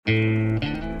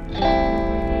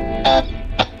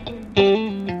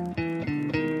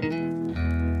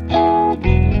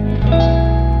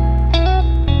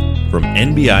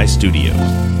FBI Studios.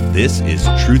 This is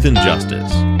Truth and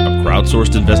Justice, a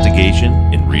crowdsourced investigation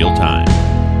in real time.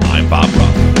 I'm Bob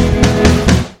Roth.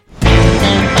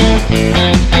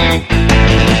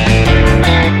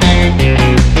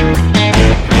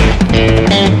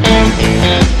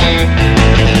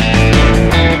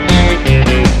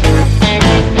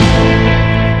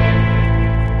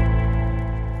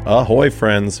 Ahoy,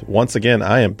 friends. Once again,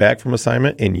 I am back from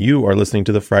assignment, and you are listening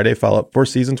to the Friday Follow-Up for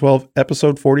Season 12,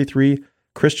 Episode 43,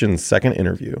 Christian's Second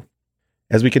Interview.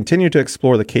 As we continue to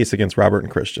explore the case against Robert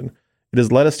and Christian, it has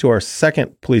led us to our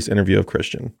second police interview of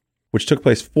Christian, which took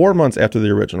place 4 months after the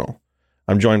original.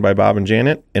 I'm joined by Bob and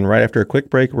Janet, and right after a quick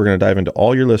break, we're going to dive into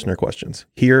all your listener questions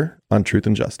here on Truth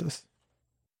and Justice.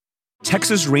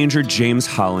 Texas Ranger James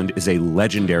Holland is a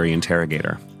legendary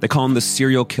interrogator. They call him the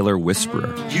serial killer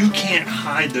whisperer. You can't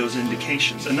hide those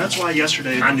indications, and that's why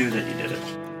yesterday I knew that you did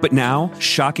it. But now,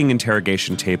 shocking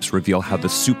interrogation tapes reveal how the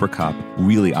super cop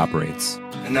really operates.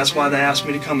 And that's why they asked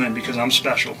me to come in, because I'm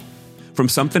special. From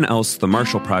Something Else, The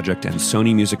Marshall Project, and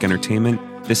Sony Music Entertainment,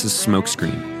 this is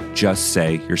Smokescreen. Just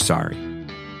say you're sorry.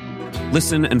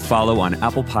 Listen and follow on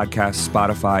Apple Podcasts,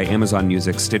 Spotify, Amazon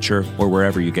Music, Stitcher, or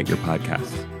wherever you get your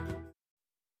podcasts.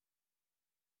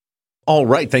 All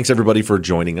right. Thanks, everybody, for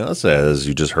joining us. As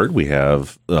you just heard, we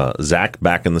have Zach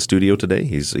back in the studio today.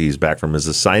 He's back from his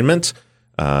assignment,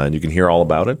 and you can hear all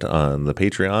about it on the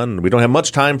Patreon. We don't have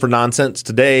much time for nonsense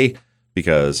today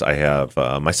because I have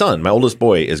my son, my oldest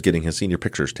boy, is getting his senior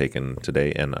pictures taken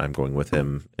today, and I'm going with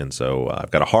him. And so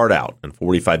I've got a hard out in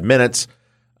 45 minutes.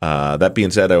 That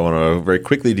being said, I want to very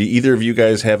quickly, do either of you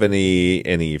guys have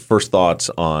any first thoughts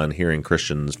on hearing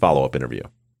Christian's follow-up interview?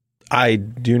 I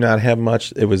do not have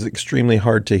much. It was extremely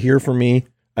hard to hear for me.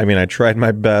 I mean, I tried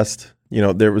my best. You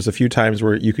know, there was a few times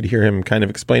where you could hear him kind of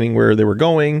explaining where they were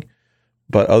going.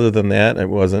 But other than that, it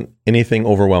wasn't anything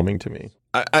overwhelming to me.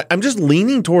 I'm just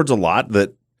leaning towards a lot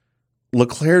that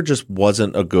LeClaire just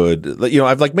wasn't a good, you know,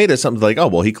 I've like made it something like, oh,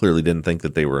 well, he clearly didn't think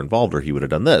that they were involved, or he would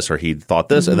have done this, or he thought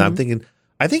this. Mm-hmm. And I'm thinking,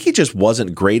 I think he just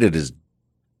wasn't great at his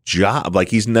job. Like,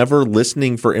 he's never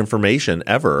listening for information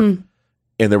ever. And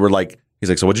they were like, he's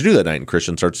like, so what'd you do that night? And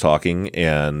Christian starts talking,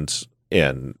 and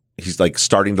he's like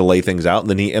starting to lay things out, and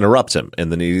then he interrupts him,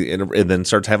 and then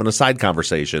starts having a side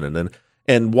conversation,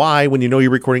 and why, when you know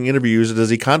you're recording interviews, does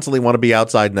he constantly want to be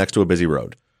outside next to a busy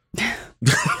road?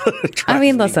 I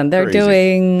mean, listen, they're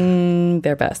doing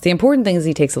their best. The important thing is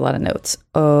he takes a lot of notes.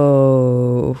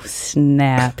 Oh,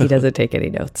 snap. He doesn't take any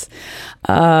notes.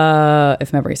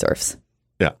 If memory serves.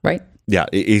 Yeah. Right? Yeah,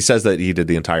 he says that he did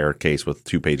the entire case with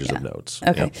 2 pages of notes.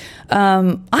 Okay.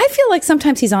 Yeah. I feel like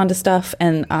sometimes he's onto stuff,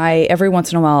 and every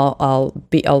once in a while I'll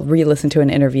re-listen to an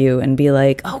interview and be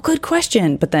like, oh, good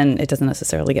question, but then it doesn't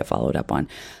necessarily get followed up on.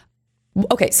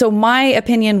 Okay, so my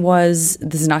opinion was,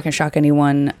 this is not going to shock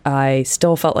anyone. I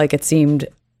still felt like it seemed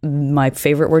my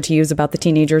favorite word to use about the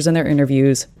teenagers in their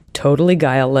interviews, totally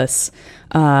guileless.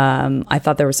 I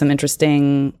thought there was some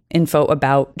interesting info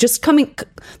about just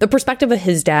the perspective of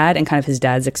his dad and kind of his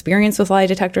dad's experience with lie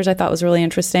detectors. I thought was really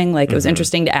interesting. Like, it was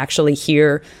interesting to actually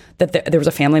hear that there was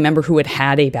a family member who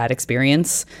had a bad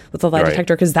experience with a lie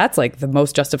detector, because that's like the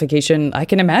most justification I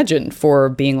can imagine for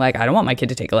being like, I don't want my kid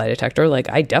to take a lie detector. Like,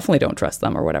 I definitely don't trust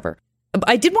them or whatever.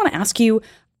 I did want to ask you,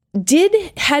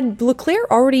 had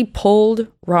LeClaire already pulled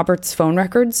Robert's phone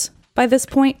records by this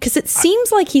point? Because it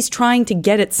seems like he's trying to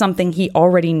get at something he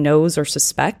already knows or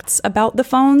suspects about the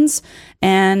phones,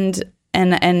 and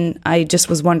I just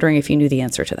was wondering if you knew the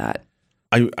answer to that.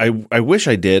 I wish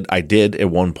I did. I did at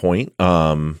one point.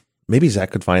 Maybe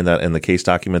Zach could find that in the case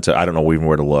documents. I don't know even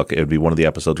where to look. It would be one of the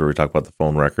episodes where we talk about the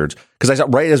phone records. Because I saw,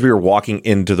 right as we were walking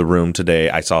into the room today,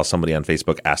 I saw somebody on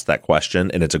Facebook ask that question,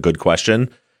 and it's a good question.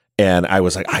 And I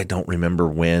was like, I don't remember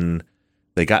when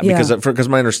they got, because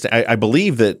my understanding, I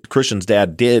believe that Christian's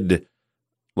dad did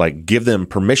like give them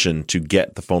permission to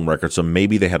get the phone record. So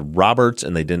maybe they had Robert's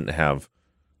and they didn't have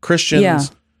Christian's. Yeah.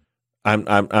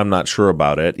 I'm not sure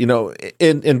about it. You know,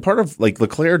 in part of like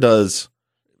LeClaire does.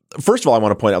 First of all, I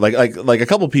want to point out, like a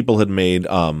couple of people had made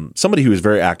somebody who was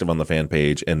very active on the fan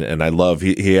page, and I love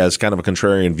he has kind of a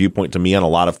contrarian viewpoint to me on a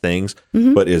lot of things,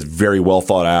 but is very well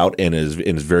thought out and is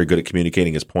very good at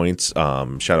communicating his points.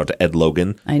 Shout out to Ed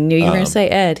Logan. I knew you were going to say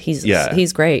Ed.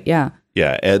 He's great. Yeah.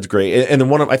 Yeah, Ed's great. And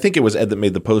then I think it was Ed that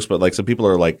made the post, but like some people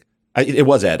are like, it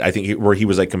was Ed. I think where he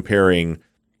was like comparing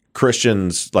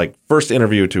Christian's like first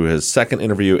interview to his second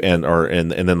interview, and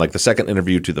then like the second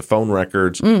interview to the phone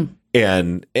records.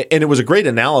 And it was a great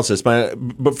analysis, but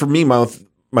for me, my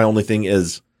only thing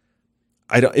is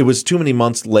it was too many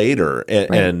months later,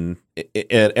 and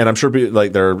I'm sure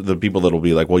like there are the people that will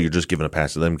be like, well, you're just giving a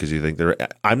pass to them because you think they're.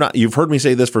 I'm not. You've heard me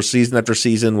say this for season after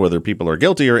season, whether people are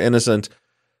guilty or innocent,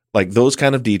 like those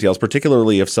kind of details,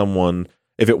 particularly if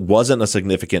it wasn't a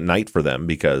significant night for them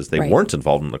because they weren't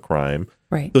involved in the crime,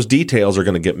 those details are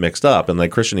going to get mixed up. And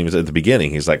like Christian even said at the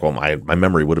beginning, he's like, well, my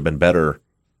memory would have been better.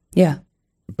 Yeah.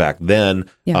 Back then.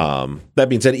 That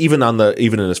being said, even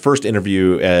in his first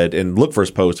interview, Ed, and look for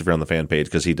his post if you're on the fan page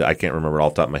because I can't remember it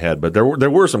off the top of my head, but there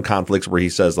were some conflicts where he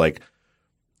says like,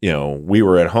 we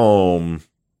were at home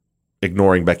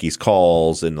ignoring Becky's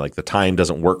calls and like the time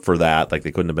doesn't work for that, like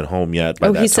they couldn't have been home yet.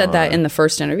 He said that in the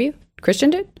first interview. Christian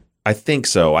did. I think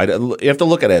so. You have to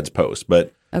look at Ed's post,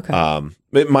 but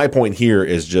my point here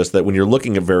is just that when you're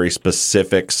looking at very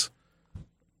specifics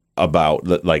about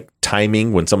like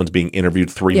timing when someone's being interviewed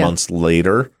 3 months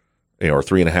later, or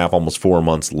 3.5, almost 4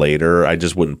 months later, I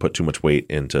just wouldn't put too much weight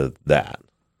into that.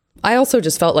 I also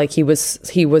just felt like he was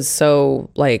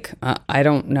so like, I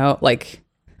don't know, like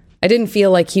I didn't feel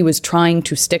like he was trying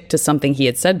to stick to something he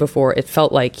had said before. It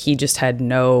felt like he just had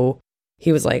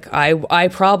he was like, I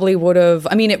probably would have,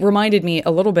 I mean, it reminded me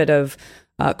a little bit of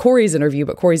Corey's interview,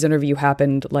 but Corey's interview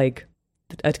happened like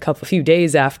a few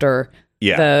days after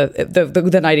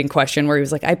the night in question, where he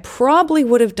was like, I probably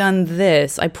would have done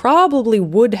this. I probably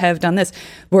would have done this.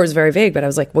 Where it was very vague, but I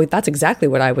was like, well, that's exactly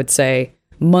what I would say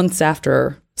months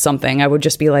after something. I would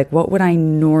just be like, what would I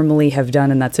normally have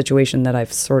done in that situation that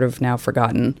I've sort of now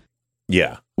forgotten?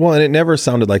 Yeah. Well, and it never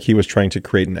sounded like he was trying to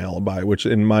create an alibi, which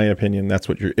in my opinion, that's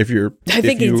what I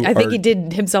think he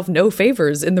did himself no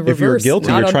favors in the reverse. If you're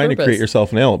guilty, you're trying to create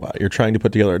yourself an alibi. You're trying to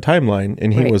put together a timeline,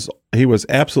 and he was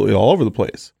absolutely all over the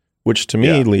place. Which to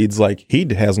me leads like he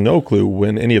has no clue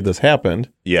when any of this happened.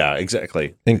 Yeah,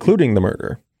 exactly. Including the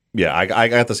murder. Yeah, I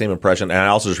got the same impression. And I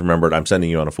also just remembered I'm sending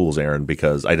you on a fool's errand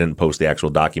because I didn't post the actual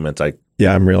documents.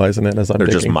 I'm realizing that as I'm They're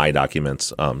thinking. just my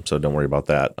documents. So don't worry about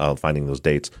that, finding those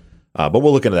dates. But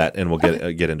we'll look into that and we'll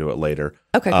get into it later.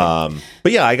 Okay.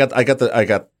 But yeah, I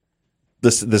got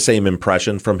the same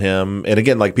impression from him. And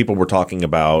again, like people were talking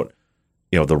about,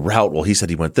 the route. Well, he said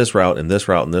he went this route and this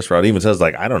route and this route. He even says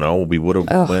like, I don't know, we would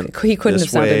have went. He couldn't have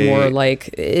sounded more like.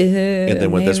 And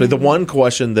then went this way. The one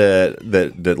question that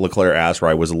LeClaire asked,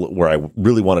 where I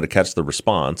really wanted to catch the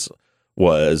response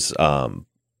was,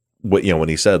 when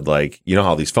he said like,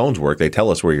 how these phones work, they tell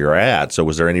us where you're at. So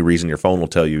was there any reason your phone will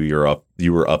tell you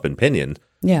you were up in Pinion?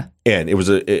 Yeah. And it was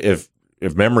if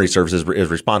memory serves, his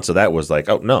response to that was like,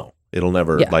 oh no, it'll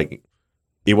never like.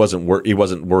 He wasn't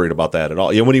worried about that at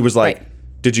all. When he was like.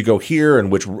 Did you go here?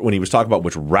 And when he was talking about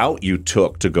which route you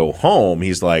took to go home,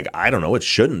 he's like, I don't know. It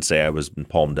shouldn't say I was in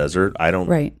Palm Desert. I don't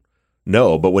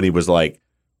know. But when he was like,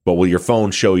 but will your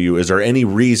phone show you? Is there any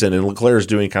reason? And LeClaire's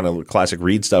doing kind of classic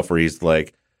Reed stuff where he's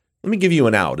like, let me give you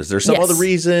an out. Is there some other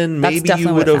reason? Maybe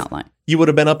you would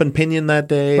have been up in Pinion that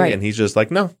day. Right. And he's just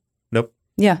like, nope.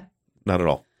 Yeah. Not at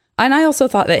all. And I also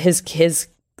thought that his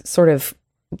sort of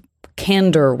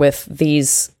candor with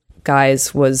these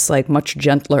guys was like much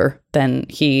gentler than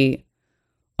he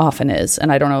often is.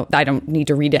 And I don't know, I don't need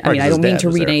to read it. I mean, I don't mean to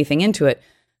read anything into it,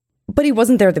 but he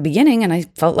wasn't there at the beginning. And I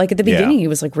felt like at the beginning, he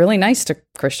was like really nice to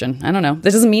Christian. I don't know.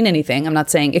 That doesn't mean anything. I'm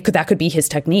not saying that could be his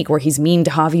technique where he's mean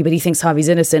to Javi, but he thinks Javi's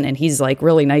innocent and he's like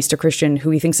really nice to Christian who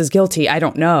he thinks is guilty. I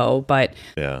don't know, but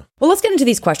well, let's get into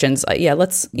these questions.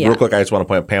 Real quick. I just want to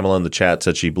point out Pamela in the chat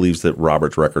said she believes that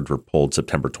Robert's records were pulled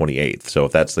September 28th. So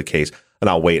if that's the case, and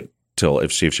I'll wait till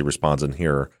if she responds in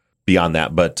here beyond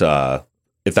that. But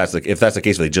if that's the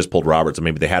case, they just pulled Roberts and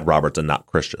maybe they had Roberts and not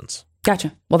Christians.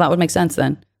 Gotcha. Well, that would make sense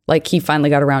then. Like he finally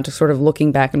got around to sort of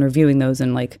looking back and reviewing those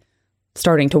and like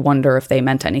starting to wonder if they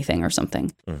meant anything or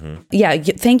something. Mm-hmm. Yeah.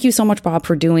 Thank you so much, Bob,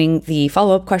 for doing the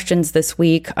follow-up questions this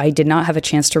week. I did not have a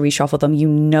chance to reshuffle them.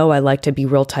 I like to be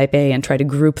real type A and try to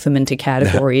group them into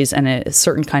categories and a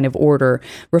certain kind of order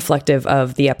reflective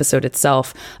of the episode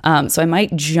itself. So I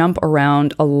might jump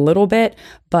around a little bit,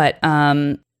 but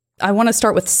I want to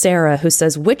start with Sarah, who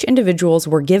says, which individuals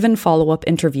were given follow-up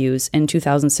interviews in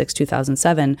 2006,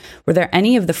 2007? Were there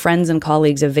any of the friends and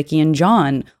colleagues of Vicky and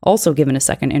John also given a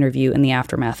second interview in the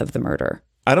aftermath of the murder?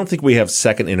 I don't think we have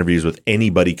second interviews with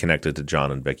anybody connected to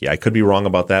John and Vicky. I could be wrong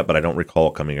about that, but I don't recall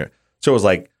coming here. So it was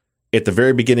like at the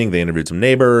very beginning, they interviewed some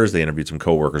neighbors, they interviewed some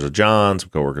coworkers of John's,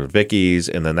 some coworkers of Vicky's,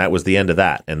 and then that was the end of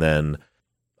that. And then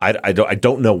I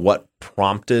don't know what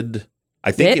prompted.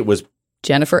 I think it was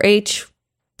Jennifer H.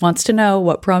 wants to know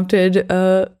what prompted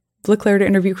LeClaire to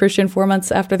interview Christian 4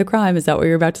 months after the crime. Is that what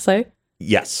you're about to say?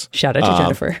 Yes. Shout out to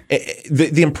Jennifer.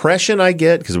 The impression I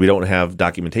get, because we don't have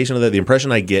documentation of that, the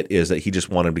impression I get is that he just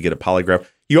wanted to get a polygraph.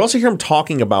 You also hear him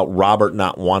talking about Robert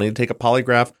not wanting to take a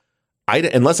polygraph.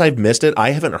 unless I've missed it,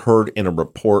 I haven't heard in a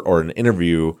report or an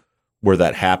interview where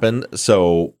that happened.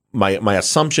 So my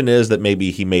assumption is that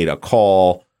maybe he made a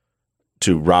call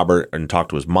to Robert and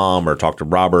talked to his mom or talked to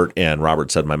Robert, and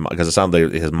Robert said, because it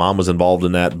sounded like his mom was involved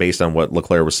in that based on what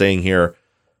LeClaire was saying here,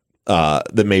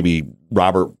 that maybe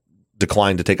Robert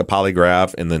declined to take a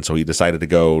polygraph, and then so he decided to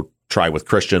go try with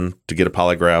Christian to get a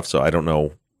polygraph. So I don't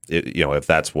know, if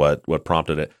that's what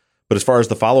prompted it. But as far as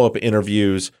the follow-up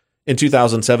interviews, in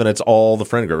 2007, it's all the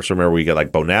friend groups. Remember, we get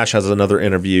like Bo Nash has another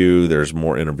interview. There's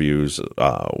more interviews.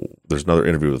 There's another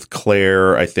interview with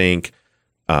Claire, I think.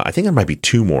 I think there might be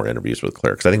 2 more interviews with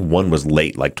Claire because I think one was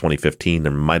late, like 2015.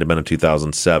 There might have been in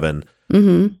 2007.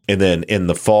 Mm-hmm. And then in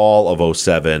the fall of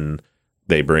 2007,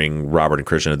 they bring Robert and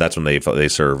Christian. And that's when they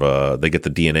serve. They get the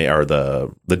DNA or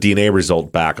the DNA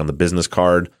result back on the business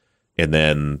card, and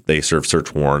then they serve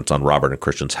search warrants on Robert and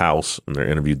Christian's house, and they're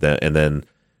interviewed then. And then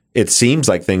it seems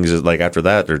like things like after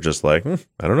that, they're just like,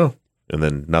 I don't know, and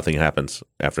then nothing happens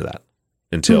after that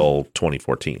until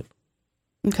 2014.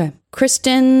 Okay.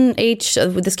 Kristen H.,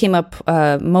 this came up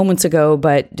moments ago,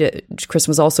 but Kristen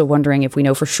was also wondering if we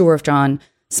know for sure if John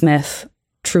Smith,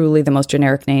 truly the most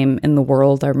generic name in the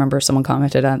world. I remember someone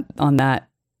commented on that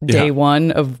day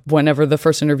one of whenever the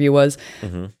first interview was,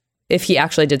 if he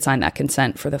actually did sign that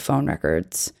consent for the phone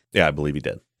records. Yeah, I believe he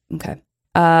did. Okay.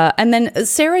 And then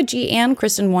Sarah G. and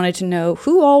Kristen wanted to know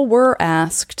who all were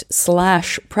asked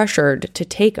 / pressured to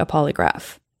take a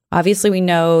polygraph. Obviously, we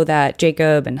know that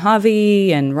Jacob and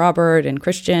Javi and Robert and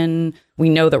Christian. We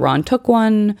know that Ron took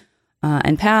one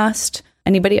and passed.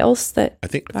 Anybody else that? I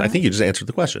think you just answered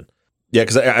the question. Yeah,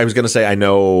 because I was going to say, I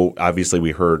know, obviously,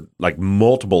 we heard like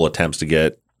multiple attempts to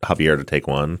get Javier to take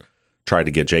one, tried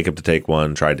to get Jacob to take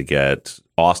one, tried to get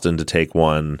Austin to take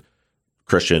one,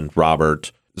 Christian,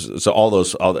 Robert. So all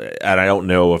those, and I don't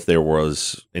know if there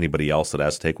was anybody else that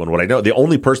has to take one. What I know, the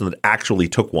only person that actually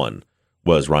took one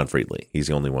was Ron Friedley. He's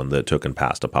the only one that took and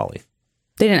passed a poly.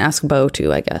 They didn't ask Bo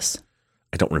to, I guess.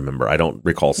 I don't remember. I don't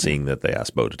recall seeing that they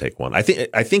asked Bo to take one. I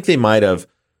think they might have.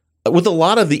 With a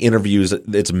lot of the interviews,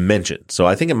 it's mentioned. So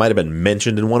I think it might have been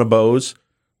mentioned in one of Bo's.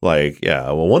 Like, yeah,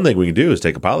 well, one thing we can do is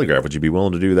take a polygraph. Would you be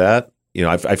willing to do that? You know,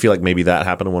 I feel like maybe that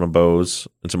happened in one of Bo's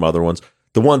and some other ones.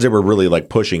 The ones they were really like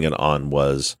pushing it on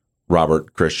was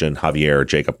Robert, Christian, Javier,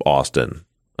 Jacob, Austin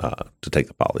to take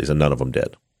the polys, and none of them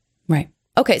did. Right.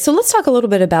 Okay, so let's talk a little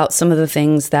bit about some of the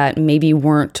things that maybe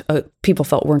people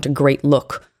felt weren't a great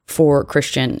look for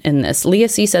Christian in this. Leah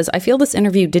C. says, I feel this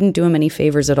interview didn't do him any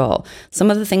favors at all.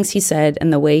 Some of the things he said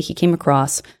and the way he came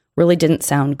across really didn't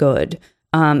sound good.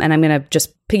 And I'm going to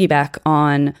just piggyback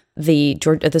on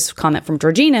this comment from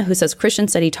Georgina, who says Christian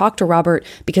said he talked to Robert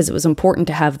because it was important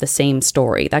to have the same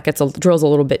story. That drills a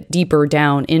little bit deeper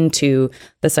down into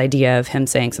this idea of him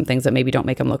saying some things that maybe don't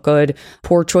make him look good.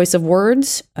 Poor choice of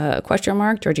words? ?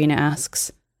 Georgina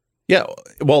asks. Yeah,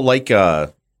 well, like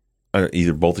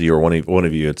either both of you or one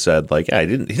of you had said, like, yeah,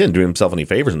 he didn't do himself any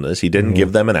favors in this. He didn't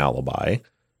give them an alibi.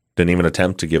 Didn't even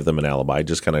attempt to give them an alibi.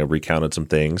 Just kind of recounted some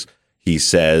things. He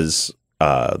says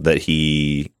that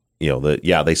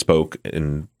they spoke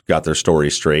and got their story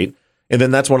straight. And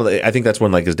then that's I think that's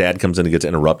when like his dad comes in and gets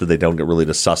interrupted. They don't get really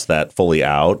to suss that fully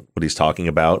out, what he's talking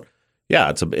about.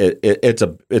 Yeah,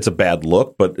 it's a bad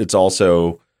look, but it's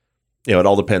also, it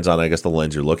all depends on, I guess, the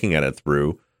lens you're looking at it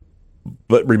through.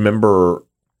 But remember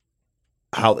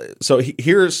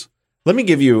let me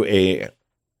give you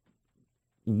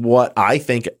what I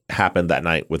think happened that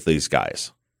night with these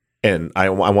guys. And I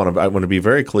want to be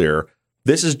very clear.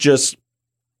 This is just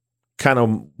kind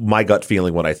of my gut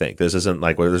feeling, what I think. This isn't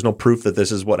like, there's no proof that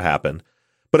this is what happened.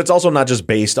 But it's also not just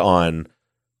based on,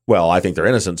 well, I think they're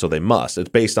innocent, so they must. It's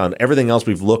based on everything else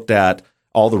we've looked at,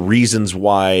 all the reasons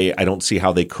why I don't see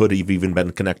how they could have even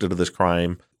been connected to this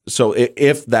crime. So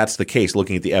if that's the case,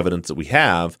 looking at the evidence that we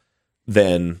have,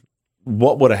 then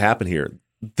what would have happened here?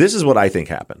 This is what I think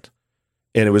happened.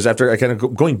 And it was after I kind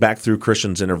of going back through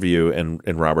Christian's interview and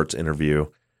Robert's interview.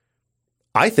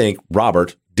 I think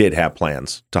Robert did have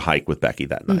plans to hike with Becky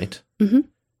that night. Mm-hmm.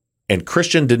 And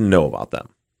Christian didn't know about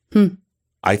them.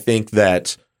 I think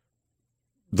that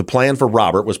the plan for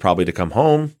Robert was probably to come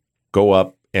home, go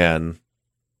up and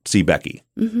see Becky.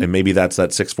 Mm-hmm. And maybe that's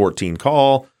that 6:14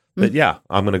 call that,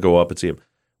 I'm going to go up and see him.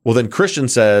 Well, then Christian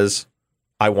says,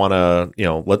 I want to,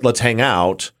 let's hang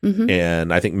out. Mm-hmm.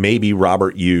 And I think maybe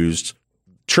Robert used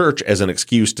church as an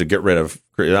excuse to get rid of,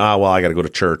 I got to go to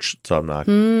church, so I'm not.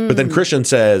 But then Christian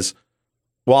says,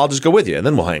 well, I'll just go with you, and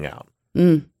then we'll hang out.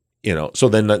 So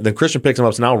then Christian picks him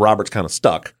up. So now Robert's kind of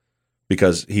stuck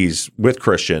because he's with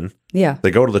Christian. Yeah.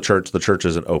 They go to the church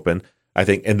isn't open, I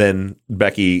think. And then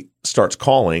Becky starts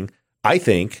calling. I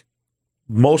think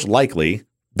most likely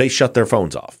they shut their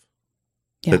phones off.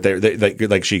 Yeah. That they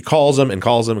like she calls him and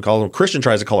calls him and calls him. Christian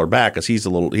tries to call her back because he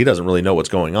doesn't really know what's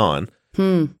going on.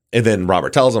 And then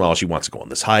Robert tells him, she wants to go on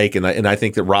this hike. And I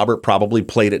think that Robert probably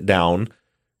played it down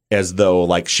as though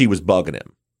like she was bugging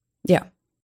him. Yeah.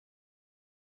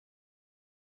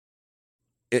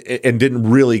 And didn't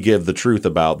really give the truth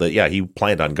about that. Yeah, he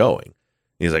planned on going.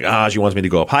 He's like, she wants me to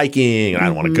go up hiking and I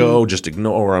don't want to go. Just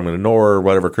ignore her. I'm going to ignore her.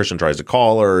 Whatever. Christian tries to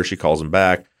call her. She calls him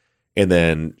back. And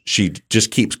then she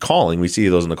just keeps calling. We see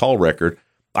those in the call record.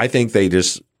 I think they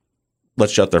just,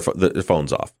 let's shut their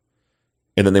phones off.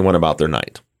 And then they went about their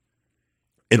night.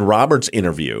 In Robert's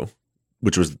interview,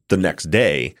 which was the next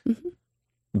day,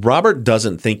 Robert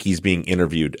doesn't think he's being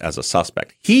interviewed as a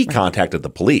suspect. He contacted the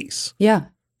police. Yeah.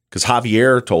 Because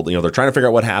Javier told, they're trying to figure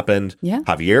out what happened. Yeah.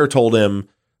 Javier told him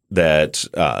that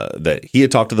he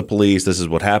had talked to the police. This is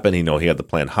what happened. He had the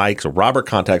planned hike. So Robert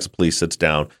contacts the police, sits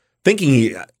down.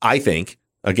 I think,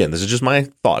 again, this is just my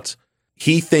thoughts.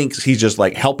 He thinks he's just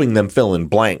like helping them fill in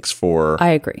blanks for I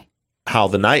agree. How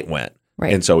the night went.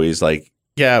 Right. And so he's like,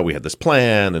 yeah, we had this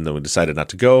plan and then we decided not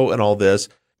to go and all this.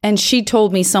 And she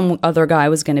told me some other guy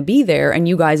was going to be there and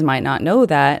you guys might not know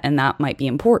that and that might be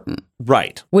important.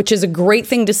 Right. Which is a great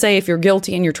thing to say if you're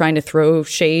guilty and you're trying to throw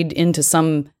shade into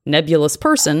some nebulous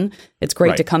person. It's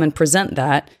great to come and present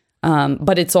that.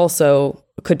 But it's also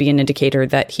could be an indicator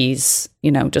that he's,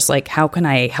 just like, how can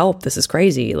I help? This is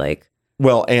crazy. Like,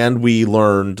 well, and we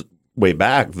learned way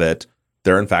back that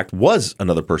there, in fact, was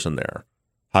another person there.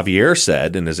 Javier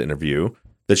said in his interview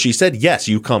that she said, yes,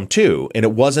 you come too. And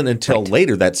it wasn't until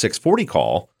later, that 6:40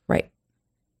 call. Right.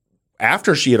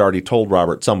 After she had already told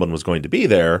Robert someone was going to be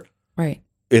there. Right.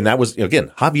 And that was,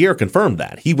 again, Javier confirmed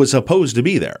that. He was supposed to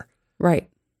be there. Right.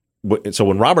 So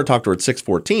when Robert talked to her at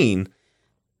 6:14,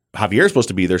 Javier's supposed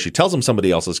to be there. She tells him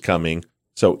somebody else is coming.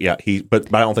 So yeah,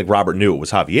 but I don't think Robert knew it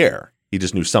was Javier. He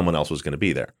just knew someone else was going to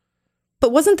be there.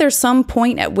 But wasn't there some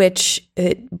point at which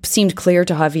it seemed clear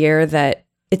to Javier that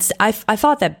I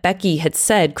thought that Becky had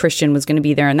said Christian was going to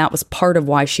be there and that was part of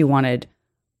why she wanted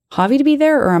Javi to be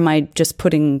there? Or am I just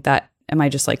creating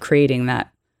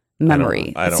that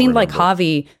memory? I don't it seemed remember.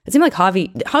 like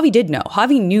Javi did know.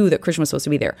 Javi knew that Christian was supposed to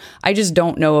be there. I just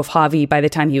don't know if Javi, by the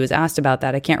time he was asked about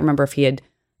that, I can't remember if he had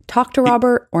talked to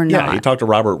Robert or not. Yeah, he talked to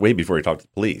Robert way before he talked to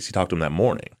the police. He talked to him that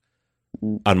morning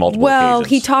on multiple occasions. Well,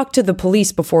 he talked to the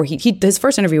police before his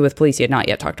first interview with police, he had not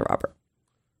yet talked to Robert.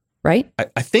 Right?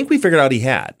 I think we figured out he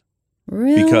had.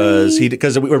 Really?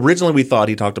 Because originally we thought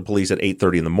he talked to police at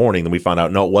 8:30 in the morning. Then we found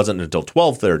out, no, it wasn't until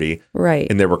 12:30. Right.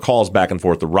 And there were calls back and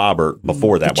forth to Robert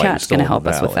before that. The chat's going to help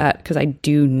us with that because I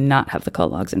do not have the call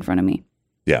logs in front of me.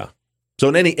 Yeah. So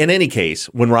in any case,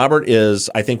 when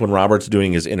Robert's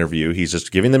doing his interview, he's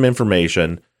just giving them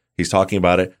information. He's talking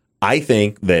about it. I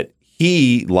think that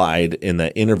he lied in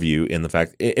that interview in the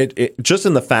fact just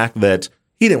in the fact that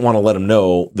he didn't want to let him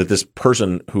know that this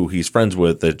person who he's friends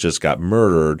with that just got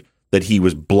murdered, that he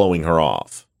was blowing her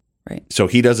off. Right. So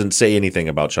he doesn't say anything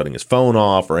about shutting his phone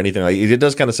off or anything. He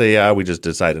does kind of say, yeah, we just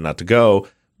decided not to go,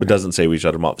 but doesn't say we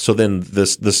shut him off. So then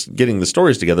this getting the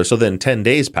stories together. So then 10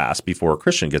 days pass before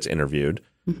Christian gets interviewed.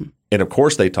 Mm-hmm. And of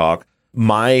course they talk.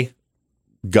 My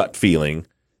gut feeling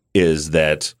is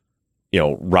that,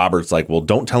 Robert's like, well,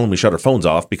 don't tell him we shut our phones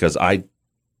off because I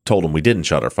told him we didn't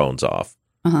shut our phones off.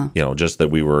 Uh-huh. Just that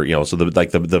we were, so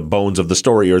the bones of the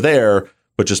story are there,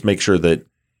 but just make sure that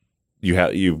you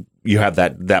have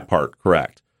that part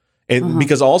correct. And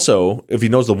because also, if he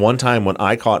knows the one time when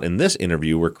I caught in this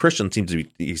interview where Christian seemed to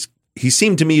be, he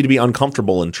seemed to me to be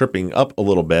uncomfortable and tripping up a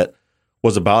little bit,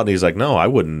 was about, and he's like, no, I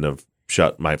wouldn't have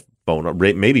shut my phone up.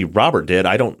 Maybe Robert did.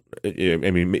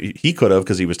 He could have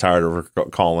because he was tired of her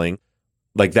calling.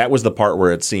 Like that was the part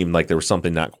where it seemed like there was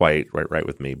something not quite right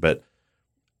with me. But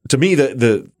to me,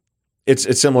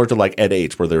 it's similar to like Ed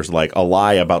H, where there's like a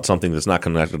lie about something that's not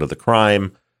connected to the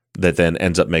crime that then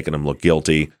ends up making him look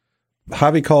guilty.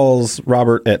 Javi calls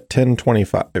Robert at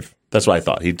 10:25. That's what I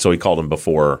thought. He called him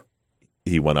before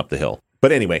he went up the hill.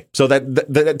 But anyway, so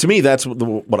that to me, that's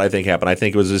what I think happened. I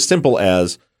think it was as simple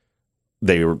as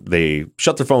they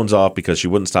shut their phones off because she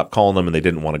wouldn't stop calling them and they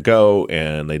didn't want to go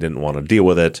and they didn't want to deal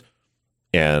with it.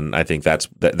 And I think that's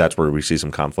where we see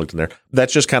some conflict in there.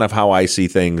 That's just kind of how I see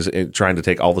things, trying to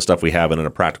take all the stuff we have and in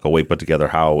a practical way put together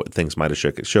how things might have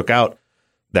shook out.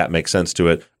 That makes sense to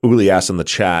it. Uli asked in the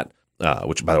chat,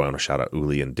 which, by the way, I want to shout out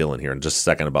Uli and Dylan here in just a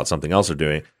second about something else they're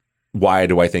doing. Why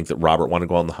do I think that Robert wanted to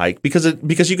go on the hike? Because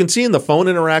you can see in the phone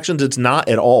interactions, it's not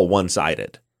at all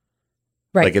one-sided.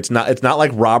 Right. Like it's not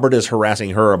like Robert is harassing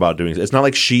her about doing it. It's not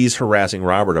like she's harassing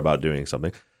Robert about doing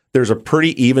something. There's a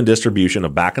pretty even distribution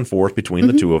of back and forth between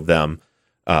the two of them.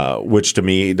 which to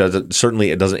me it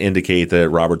doesn't indicate that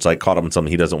Robert's like caught up in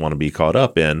something he doesn't want to be caught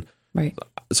up in. Right.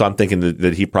 So I'm thinking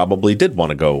that he probably did want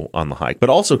to go on the hike, but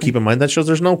also keep in mind that shows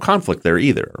there's no conflict there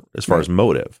either as far as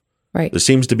motive. Right. There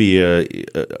seems to be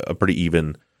a pretty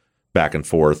even back and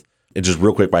forth. And just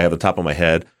real quick, I have the top of my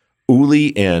head,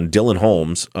 Uli and Dylan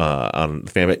Holmes on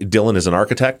the family. Dylan is an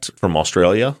architect from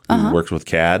Australia who works with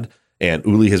CAD, and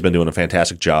Uli has been doing a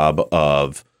fantastic job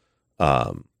of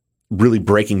really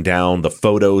breaking down the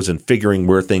photos and figuring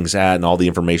where things at and all the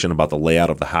information about the layout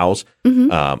of the house.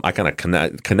 I kind of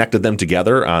connected them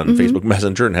together on Facebook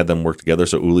Messenger and had them work together.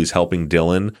 So Uli's helping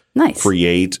Dylan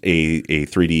create a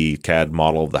 3D CAD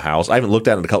model of the house. I haven't looked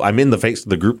at it I'm in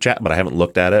the group chat, but I haven't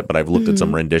looked at it. But I've looked at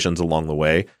some renditions along the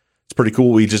way. It's pretty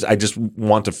cool. I just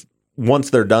want to,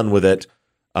 once they're done with it,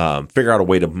 figure out a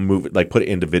way to move it, like put it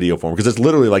into video form, because it's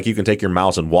literally like you can take your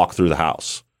mouse and walk through the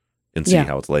house and see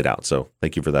how it's laid out. So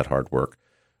thank you for that hard work.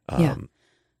 Shout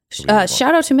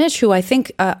out to Mish, who I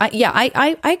think,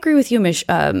 I agree with you, Mish.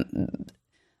 I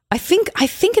think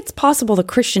it's possible that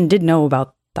Christian did know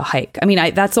about the hike. I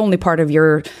mean, that's the only part of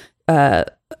your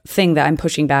thing that I'm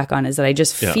pushing back on, is that I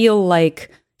just feel like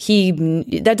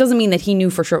that doesn't mean that he knew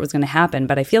for sure it was going to happen,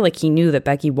 but I feel like he knew that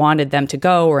Becky wanted them to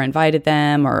go or invited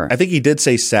them, or I think he did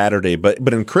say Saturday, but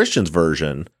in Christian's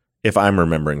version, if I'm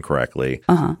remembering correctly,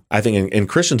 I think in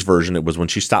Christian's version, it was when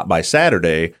she stopped by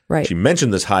Saturday, she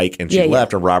mentioned this hike and she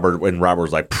left, and Robert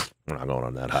was like, we're not going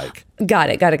on that hike.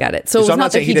 Got it. So it's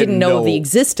not that he didn't know the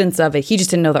existence of it. He just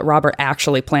didn't know that Robert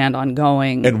actually planned on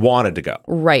going. And wanted to go.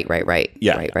 Right.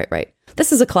 Yeah. Right.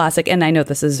 This is a classic, and I know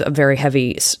this is a very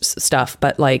heavy stuff,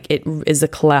 but like it is a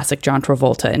classic John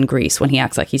Travolta in Grease when he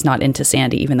acts like he's not into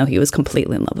Sandy, even though he was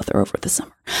completely in love with her over the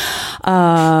summer.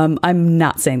 I'm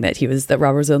not saying that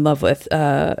Robert was in love with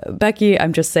Becky.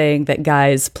 I'm just saying that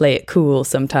guys play it cool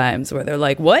sometimes, where they're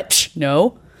like, "What?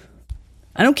 No,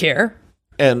 I don't care."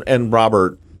 And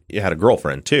Robert had a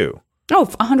girlfriend too. Oh,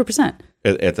 100%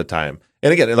 at the time.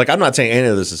 And again, like, I'm not saying any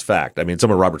of this is fact. I mean, some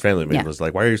of Robert's family members was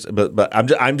like, "Why are you?" But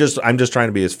I'm just trying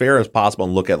to be as fair as possible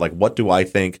and look at like, what do I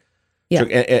think? Yeah.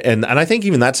 And I think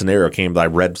even that scenario came that I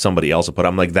read somebody else put.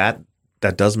 I'm like, that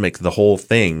does make the whole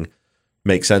thing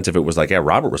make sense if it was like, yeah,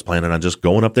 Robert was planning on just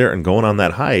going up there and going on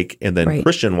that hike, and then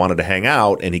Christian wanted to hang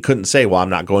out, and he couldn't say, "Well, I'm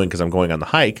not going because I'm going on the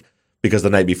hike," because the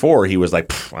night before he was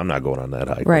like, "I'm not going on that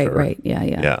hike." Right.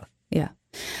 Yeah.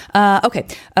 Okay.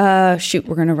 Shoot,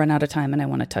 we're going to run out of time, and I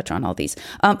want to touch on all these.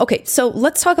 Okay, so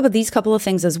let's talk about these couple of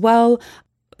things as well.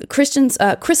 Kristen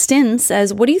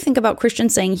says, what do you think about Christian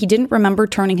saying he didn't remember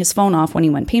turning his phone off when he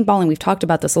went paintballing? We've talked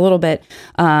about this a little bit,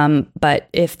 but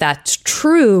if that's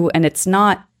true and it's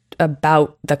not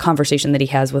about the conversation that he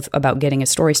has about getting his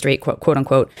story straight, quote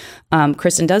unquote,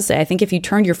 Kristen does say, I think if you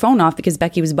turned your phone off because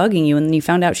Becky was bugging you and then you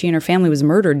found out she and her family was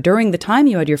murdered during the time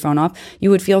you had your phone off, you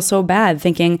would feel so bad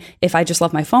thinking, if I just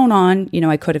left my phone on,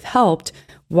 I could have helped.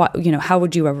 How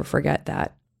would you ever forget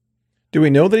that? Do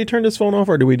we know that he turned his phone off,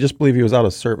 or do we just believe he was out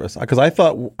of service? Because I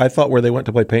thought where they went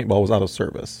to play paintball was out of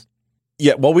service.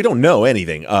 Yeah, well, we don't know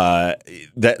anything.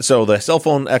 So the cell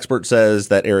phone expert says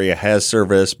that area has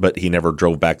service, but he never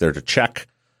drove back there to check.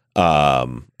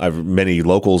 Many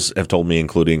locals have told me,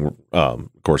 including, of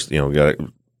course,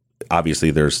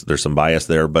 obviously there's some bias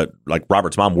there, but like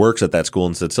Robert's mom works at that school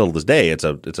and said still to this day it's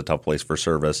a tough place for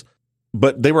service.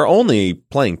 But they were only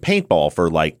playing paintball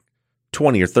for like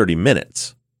 20 or 30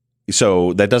 minutes,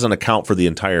 so that doesn't account for the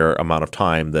entire amount of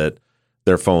time that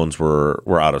their phones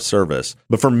were out of service.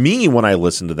 But for me, when I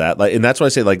listened to that, and that's why I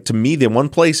say, like, to me, the one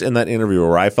place in that interview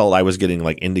where I felt I was getting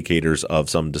like indicators of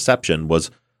some deception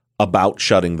was about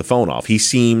shutting the phone off. He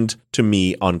seemed to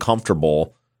me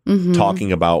uncomfortable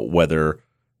talking about whether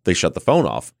they shut the phone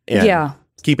off. And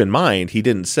keep in mind, he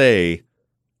didn't say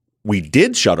we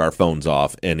did shut our phones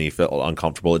off and he felt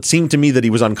uncomfortable. It seemed to me that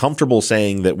he was uncomfortable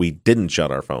saying that we didn't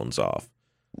shut our phones off.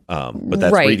 But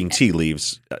that's reading tea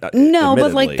leaves. No,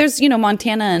 but like there's,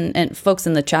 Montana and folks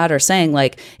in the chat are saying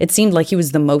like it seemed like he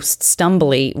was the most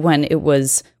stumbly when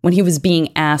he was being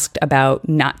asked about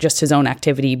not just his own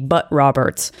activity, but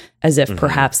Robert's, as if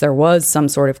perhaps there was some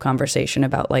sort of conversation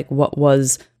about like what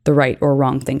was the right or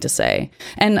wrong thing to say.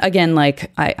 And again,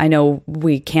 like I know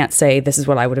we can't say this is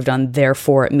what I would have done,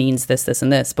 therefore it means this, this,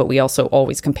 and this, but we also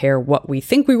always compare what we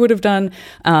think we would have done.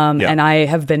 And I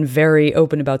have been very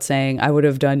open about saying I would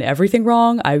have done everything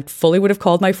wrong. I fully would have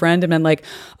called my friend and been like,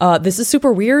 this is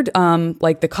super weird.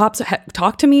 Like the cops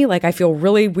talked to me. Like I feel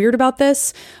really weird about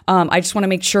this. I just want to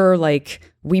make sure like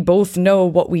we both know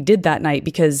what we did that night,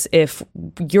 because if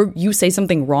you say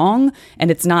something wrong and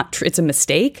it's not it's a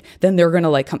mistake, then they're gonna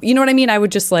like come. You know what I mean? I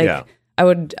would just like I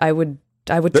would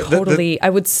I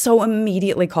would so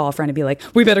immediately call a friend and be like,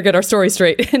 we better get our story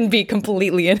straight and be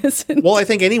completely innocent. Well, I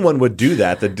think anyone would do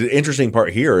that. The interesting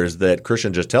part here is that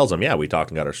Christian just tells them, yeah, we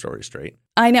talked and got our story straight.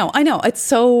 I know. It's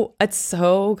so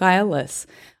guileless.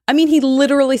 I mean, he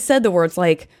literally said the words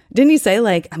like, didn't he say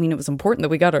like, I mean, it was important that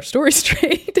we got our story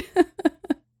straight.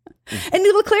 And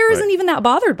Leclerc isn't even that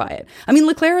bothered by it. I mean,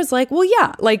 Leclerc is like, well,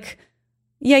 yeah, like,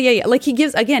 yeah. Like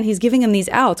he's giving him these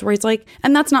outs where he's like,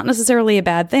 and that's not necessarily a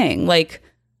bad thing. Like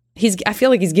I feel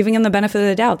like he's giving him the benefit of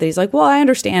the doubt that he's like, well, I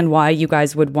understand why you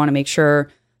guys would want to make sure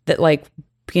that like,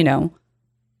 you know,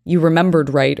 you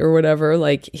remembered right or whatever.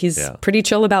 Like he's pretty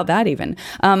chill about that even.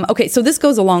 Okay, so this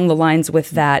goes along the lines with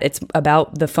that. It's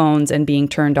about the phones and being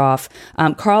turned off.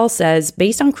 Carl says,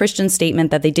 based on Christian's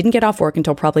statement that they didn't get off work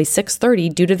until probably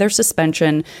 6:30 due to their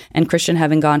suspension and Christian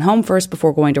having gone home first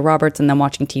before going to Robert's and then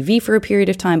watching TV for a period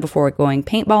of time before going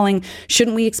paintballing,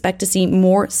 shouldn't we expect to see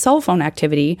more cell phone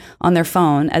activity on their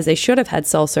phone, as they should have had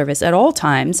cell service at all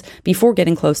times before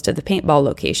getting close to the paintball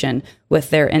location, with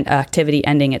their activity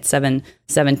ending at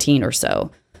 7:17 or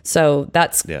so. So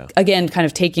that's, again, kind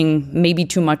of taking maybe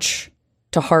too much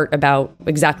to heart about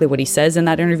exactly what he says in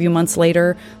that interview months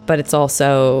later, but it's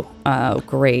also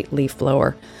great leaf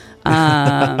blower.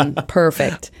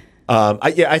 Perfect.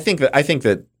 I think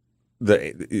that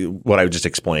what I just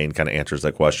explained kind of answers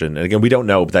that question. And again, we don't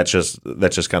know, but that's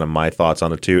just kind of my thoughts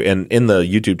on it too. And in the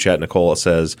YouTube chat, Nicole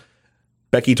says,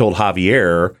 Becky told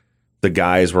Javier the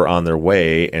guys were on their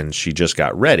way and she just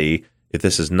got ready. If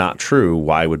this is not true,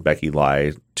 why would Becky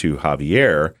lie to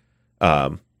Javier?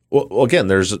 Well, again,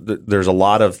 there's a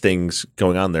lot of things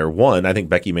going on there. One, I think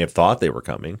Becky may have thought they were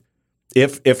coming.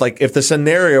 If the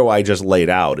scenario I just laid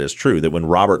out is true, that when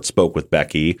Robert spoke with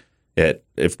Becky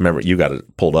remember, you got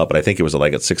it pulled up, but I think it was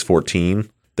like at 6:14,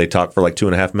 they talked for like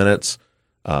 2.5 minutes.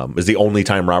 Is the only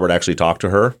time Robert actually talked to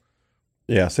her.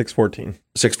 Yeah, 6:14.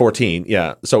 6:14,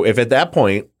 yeah. So if at that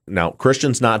point, now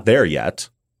Christian's not there yet,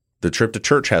 the trip to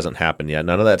church hasn't happened yet,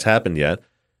 none of that's happened yet.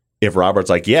 If Robert's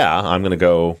like, yeah, I'm going to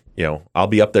go, I'll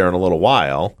be up there in a little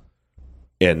while,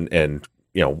 and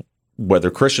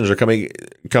whether Christians are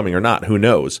coming or not, who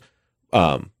knows?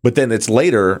 But then it's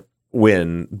later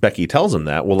when Becky tells him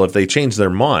that. Well, if they change their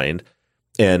mind,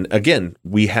 and again,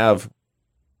 you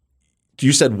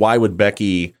said, why would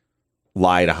Becky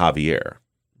lie to Javier?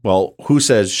 Well, who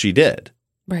says she did?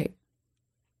 Right.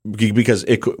 Because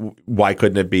why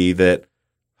couldn't it be that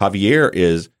Javier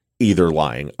is either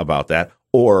lying about that,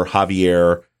 or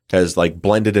Javier has like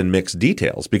blended and mixed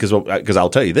details? Because I'll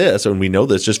tell you this, and we know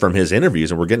this just from his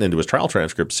interviews, and we're getting into his trial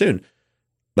transcript soon.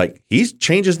 Like, he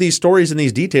changes these stories and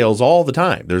these details all the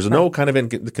time. There's no kind of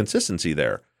inconsistency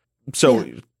there. So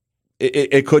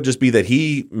it could just be that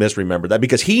he misremembered that,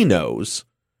 because he knows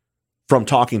from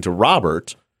talking to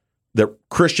Robert that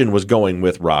Christian was going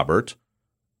with Robert.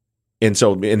 And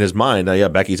so in his mind,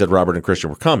 Becky said Robert and Christian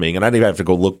were coming, and I didn't even have to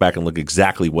go look back and look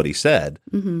exactly what he said.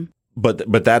 Mm-hmm.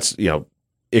 But that's,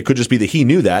 it could just be that he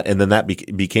knew that, and then that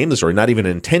became the story, not even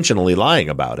intentionally lying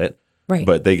about it. Right.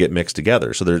 But they get mixed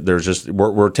together. So there's just,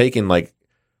 we're taking like,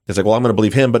 it's like, well, I'm going to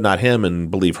believe him, but not him,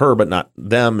 and believe her, but not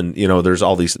them. And, there's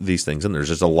all these things, and there's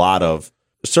just a lot of,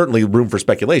 certainly room for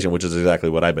speculation, which is exactly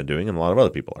what I've been doing, and a lot of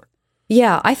other people are.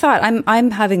 Yeah, I thought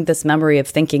I'm having this memory of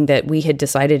thinking that we had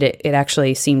decided it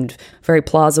actually seemed very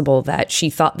plausible that she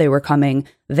thought they were coming,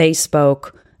 they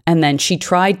spoke, and then she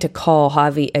tried to call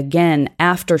Javi again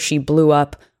after she blew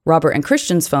up Robert and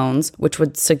Christian's phones, which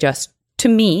would suggest to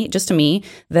me,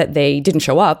 that they didn't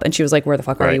show up. And she was like, where the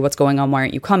fuck are you? What's going on? Why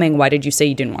aren't you coming? Why did you say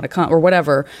you didn't want to come? Or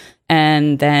whatever.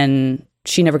 And then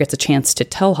she never gets a chance to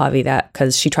tell Javi that,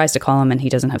 because she tries to call him and he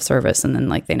doesn't have service, and then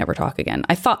like they never talk again.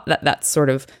 I thought that's sort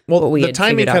of what we had figured out.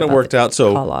 The timing kind of worked out.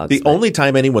 So the only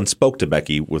time anyone spoke to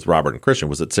Becky with Robert and Christian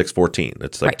was at 6:14.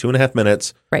 It's like 2.5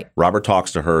 minutes. Right. Robert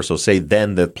talks to her. So say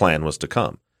then the plan was to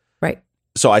come. Right.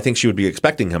 So I think she would be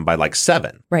expecting him by like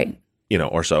 7. Right.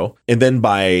 Or so. And then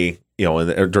by,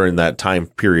 during that time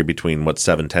period between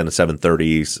 7:10 to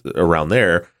 7:30, around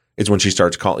there is when she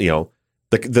starts calling,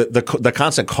 the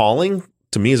constant calling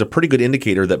to me is a pretty good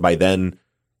indicator that by then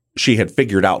she had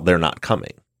figured out they're not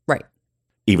coming. Right.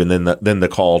 Even then the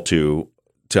call to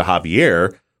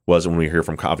Javier was, when we hear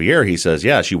from Javier, he says,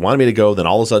 yeah, she wanted me to go. Then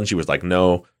all of a sudden she was like,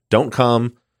 no, don't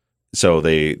come. So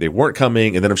they weren't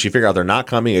coming. And then if she figured out they're not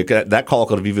coming, that call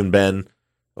could have even been,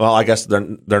 well, I guess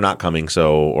they're not coming.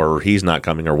 So, or he's not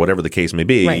coming, or whatever the case may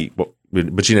be. Right.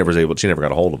 But she never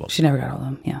got a hold of him. She never got a hold of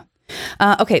him. Yeah.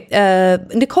 Okay.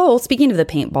 Nicole, speaking of the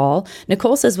paintball,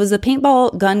 Nicole says, was the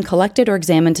paintball gun collected or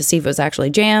examined to see if it was actually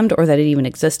jammed or that it even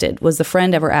existed? Was the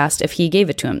friend ever asked if he gave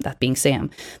it to him, that being Sam?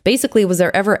 Basically, was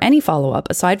there ever any follow-up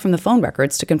aside from the phone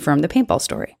records to confirm the paintball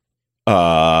story?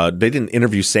 They didn't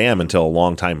interview Sam until a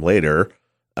long time later.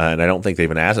 And I don't think they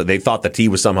even asked it. They thought that he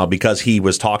was somehow, because he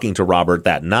was talking to Robert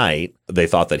that night, they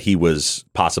thought that he was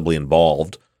possibly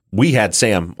involved. We had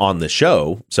Sam on the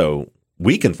show, so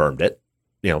we confirmed it.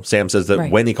 Sam says that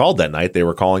when he called that night, they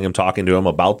were calling him, talking to him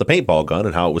about the paintball gun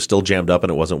and how it was still jammed up and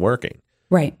it wasn't working.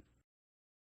 Right.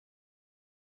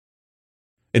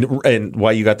 And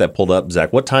why you got that pulled up,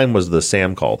 Zach, what time was the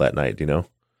Sam call that night? Do you know?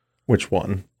 Which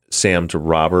one? Sam to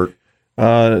Robert.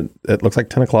 It looks like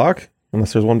 10 o'clock,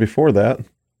 unless there's one before that.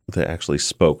 They actually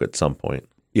spoke at some point.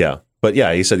 Yeah. But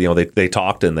yeah, he said, they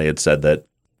talked and they had said that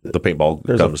the paintball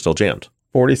gun was still jammed.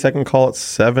 40-second call at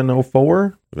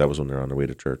 7:04. That was when they're on their way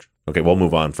to church. Okay, we'll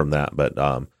move on from that. But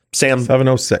Sam...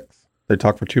 7:06. They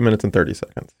talked for 2 minutes and 30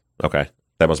 seconds. Okay.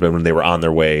 That must have been when they were on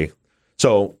their way.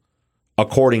 So,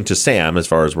 according to Sam, as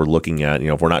far as we're looking at,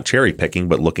 if we're not cherry picking,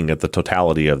 but looking at the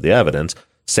totality of the evidence,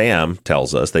 Sam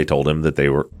tells us they told him that they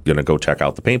were going to go check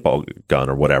out the paintball gun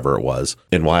or whatever it was.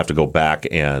 And we'll have to go back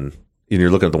and you're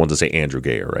looking at the ones that say Andrew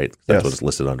Gayer, right? That's what it's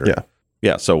listed under. Yeah.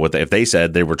 Yeah. So if they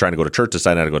said they were trying to go to church,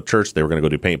 decided not to go to church, they were going to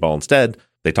go do paintball instead.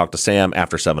 They talked to Sam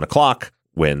after 7 o'clock,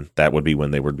 when that would be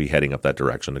when they would be heading up that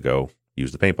direction to go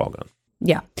use the paintball gun.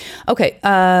 Yeah. Okay.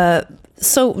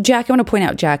 So, Jack, I want to point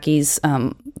out Jackie's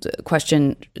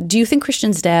question. Do you think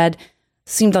Christian's dad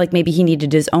seemed like maybe he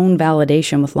needed his own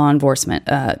validation with law enforcement,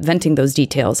 venting those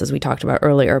details, as we talked about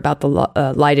earlier, about the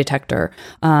lie detector,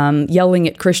 yelling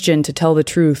at Christian to tell the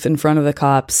truth in front of the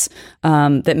cops,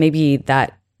 that maybe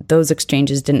those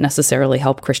exchanges didn't necessarily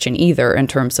help Christian either in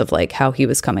terms of like how he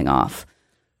was coming off?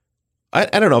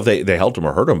 I don't know if they helped him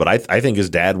or hurt him, but I think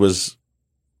his dad was...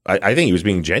 I think he was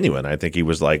being genuine. I think he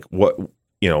was like, "What,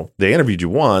 they interviewed you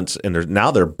once, and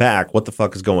now they're back. What the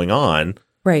fuck is going on?"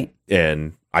 Right.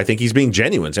 And I think he's being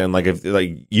genuine, saying if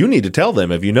you need to tell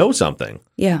them if you know something.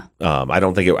 Yeah. I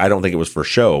don't think it was for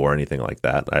show or anything like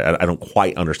that. I don't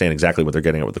quite understand exactly what they're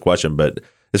getting at with the question, but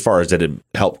as far as did it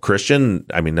help Christian,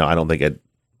 I mean, no, I don't think it.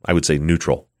 I would say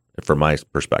neutral from my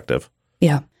perspective.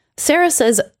 Yeah. Sarah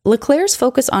says, Leclerc's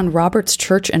focus on Robert's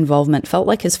church involvement felt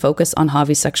like his focus on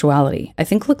Javi's sexuality. I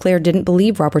think Leclerc didn't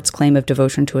believe Robert's claim of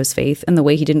devotion to his faith in the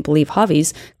way he didn't believe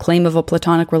Javi's claim of a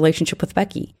platonic relationship with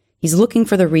Becky. He's looking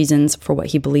for the reasons for what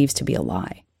he believes to be a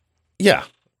lie. Yeah.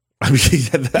 I mean,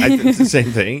 it's the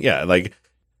same thing. Yeah.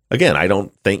 Again, I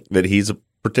don't think that he's a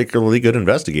particularly good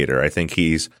investigator. I think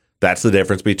that's the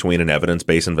difference between an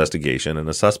evidence-based investigation and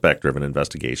a suspect-driven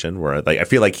investigation, where I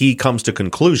feel like he comes to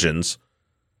conclusions.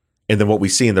 And then what we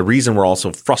see, and the reason we're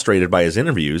also frustrated by his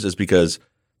interviews, is because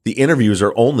the interviews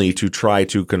are only to try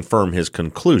to confirm his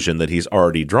conclusion that he's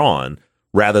already drawn,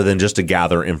 rather than just to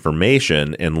gather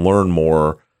information and learn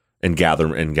more and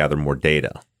gather more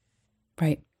data.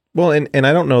 Right. Well, and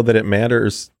I don't know that it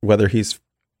matters whether he's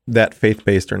that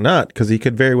faith-based or not, because he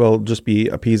could very well just be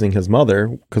appeasing his mother,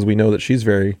 because we know that she's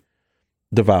very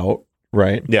devout,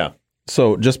 right? Yeah.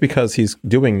 So just because he's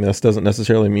doing this doesn't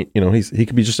necessarily mean, he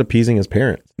could be just appeasing his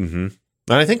parents. Mm-hmm. And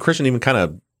I think Christian even kind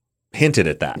of hinted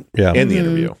at that in the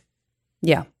interview.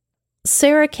 Yeah.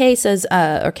 Sarah K says,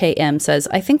 or KM says,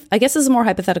 I guess this is more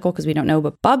hypothetical because we don't know,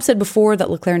 but Bob said before that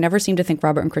Leclerc never seemed to think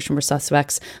Robert and Christian were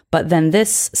suspects. But then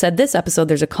this episode,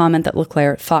 there's a comment that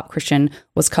Leclerc thought Christian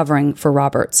was covering for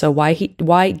Robert. So why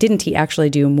didn't he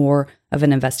actually do more of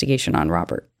an investigation on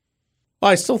Robert? Well,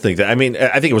 I still think that. I mean,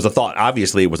 I think it was a thought.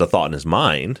 Obviously, it was a thought in his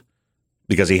mind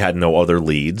because he had no other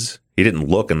leads. He didn't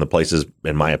look in the places,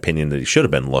 in my opinion, that he should have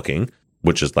been looking,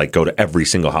 which is go to every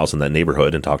single house in that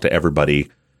neighborhood and talk to everybody,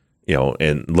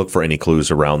 and look for any clues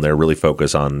around there. Really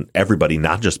focus on everybody,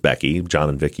 not just Becky, John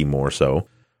and Vicky more so.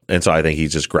 And so I think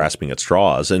he's just grasping at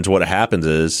straws. And so what happens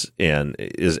is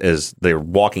as they're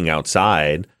walking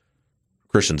outside,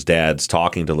 Christian's dad's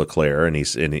talking to Leclerc, and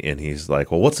he's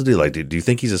like, "Well, what's the deal? Do you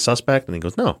think he's a suspect?" And he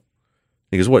goes, "No."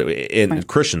 He goes, "What?" And right.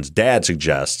 Christian's dad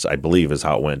suggests, I believe, is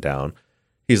how it went down.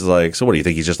 He's like, "So what do you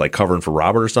think? He's just covering for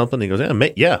Robert or something?" And he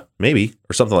goes, "Yeah, maybe,"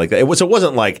 or something like that. It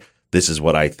wasn't like, "This is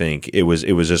what I think." It was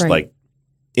just right.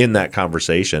 In that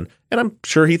conversation, and I'm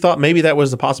sure he thought maybe that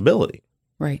was the possibility.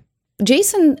 Right.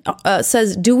 Jason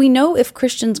says, do we know if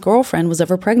Christian's girlfriend was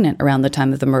ever pregnant around the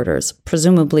time of the murders,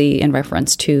 presumably in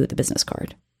reference to the business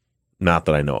card? Not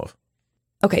that I know of.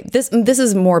 Okay, this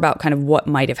is more about kind of what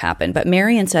might have happened. But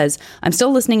Marion says, I'm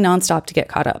still listening nonstop to get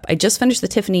caught up. I just finished the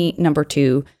Tiffany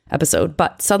 #2 episode,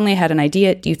 but suddenly I had an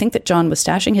idea. Do you think that John was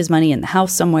stashing his money in the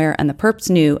house somewhere and the perps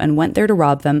knew and went there to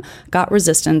rob them, got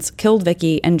resistance, killed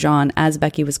Vicky and John as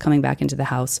Becky was coming back into the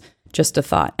house? Just a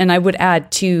thought. And I would add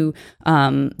too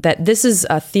that this is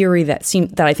a theory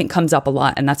that I think comes up a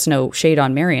lot, and that's no shade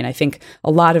on Marion. I think a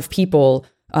lot of people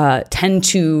tend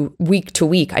to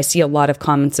week, I see a lot of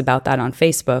comments about that on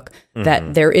Facebook,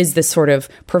 that there is this sort of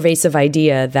pervasive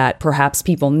idea that perhaps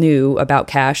people knew about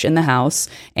cash in the house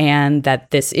and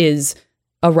that this is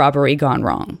a robbery gone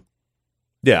wrong.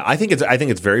 Yeah, I think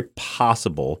it's very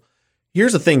possible.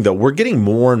 Here's the thing, though. We're getting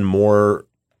more and more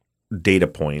data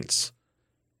points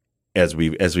as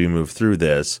we move through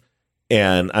this,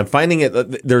 and I'm finding it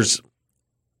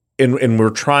and we're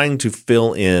trying to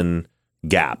fill in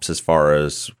gaps as far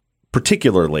as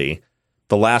particularly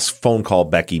the last phone call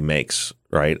Becky makes,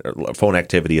 right? Phone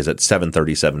activity is at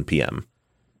 7:37 p.m.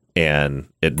 and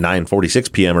at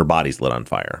 9:46 p.m. her body's lit on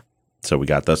fire. So we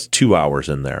got those 2 hours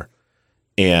in there.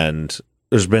 And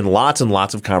there's been lots and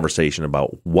lots of conversation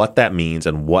about what that means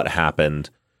and what happened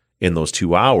in those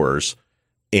 2 hours.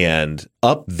 And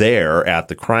up there at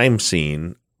the crime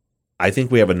scene, I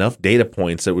think we have enough data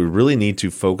points that we really need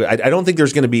to focus. I don't think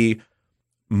there's going to be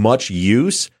much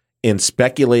use in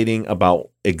speculating about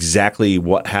exactly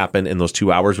what happened in those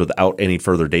 2 hours without any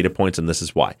further data points. And this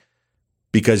is why.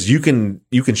 Because you can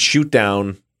shoot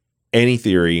down any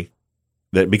theory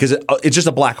because it's just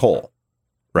a black hole,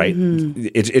 right?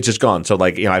 It's just gone. So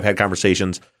I've had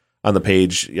conversations on the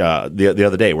page the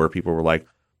other day where people were like,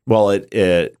 well,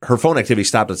 her phone activity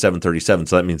stopped at 7:37,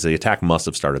 so that means the attack must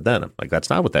have started then. I'm like, that's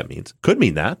not what that means. Could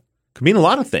mean that. Could mean a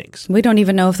lot of things. We don't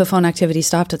even know if the phone activity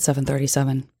stopped at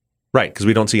 7:37. Right, because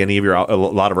we don't see any of a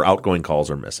lot of her outgoing calls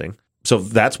are missing. So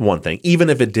that's one thing, even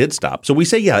if it did stop. So we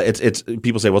say, yeah, it's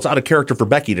people say, well, it's out of character for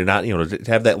Becky to not, to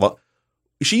have that.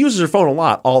 She uses her phone a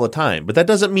lot all the time, but that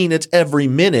doesn't mean it's every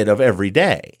minute of every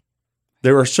day.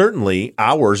 There are certainly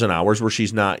hours and hours where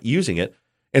she's not using it.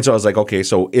 And so I was like, okay,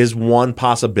 so is one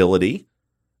possibility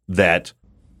that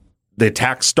the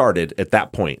attack started at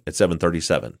that point at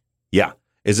 7:37? Yeah.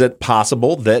 Is it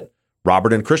possible that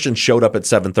Robert and Christian showed up at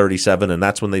 7:37 and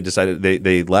that's when they decided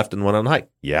they left and went on a hike?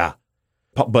 Yeah.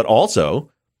 But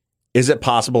also, is it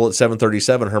possible at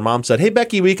 7:37 her mom said, hey,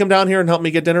 Becky, will you come down here and help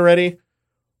me get dinner ready?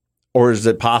 Or is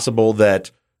it possible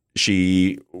that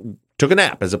she took a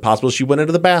nap? Is it possible she went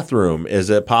into the bathroom? Is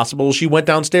it possible she went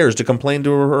downstairs to complain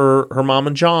to her mom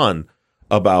and John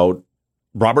about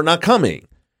Robert not coming?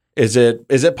 Is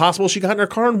it possible she got in her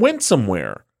car and went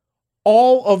somewhere?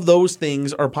 All of those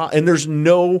things are and there's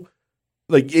no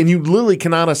and you literally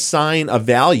cannot assign a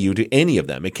value to any of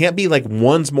them. It can't be like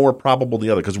one's more probable than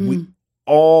the other because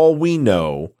we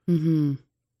know,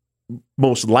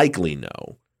 most likely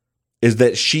know, is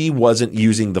that she wasn't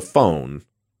using the phone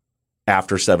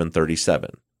after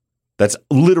 7:37. That's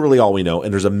literally all we know,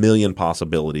 and there's a million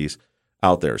possibilities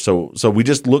out there. So we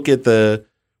just look at the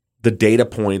data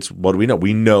points. What do we know?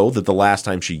 We know that the last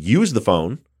time she used the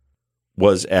phone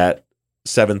was at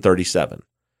 7:37.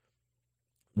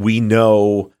 We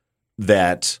know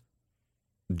that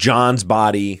John's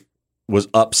body was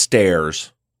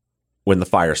upstairs when the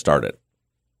fire started.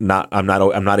 I'm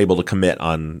not able to commit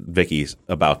on Vicky's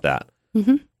about that.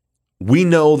 We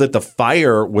know that the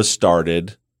fire was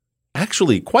started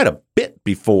actually quite a bit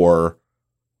before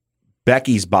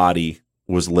Becky's body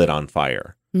was lit on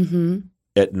fire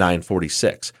at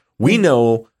 9:46. We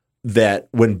know that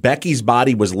when Becky's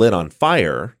body was lit on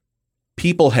fire,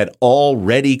 people had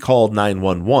already called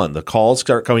 911. The calls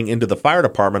start coming into the fire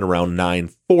department around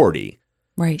 9:40.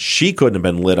 Right. She couldn't have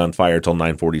been lit on fire till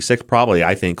 9:46, probably,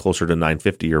 I think, closer to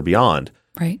 9:50 or beyond.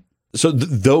 Right. So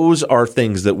those are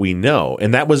things that we know.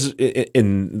 And that was we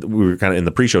were kind of in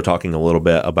the pre-show talking a little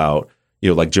bit about,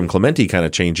 like Jim Clemente kind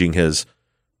of changing his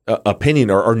opinion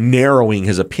or narrowing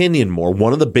his opinion more.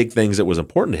 One of the big things that was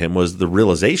important to him was the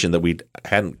realization that we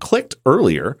hadn't clicked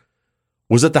earlier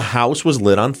was that the house was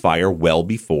lit on fire well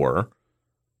before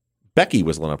Becky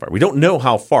was lit on fire. We don't know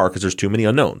how far because there's too many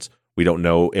unknowns. We don't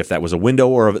know if that was a window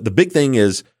or the big thing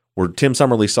is where Tim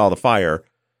Summerly saw the fire.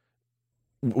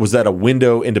 Was that a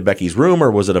window into Becky's room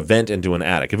or was it a vent into an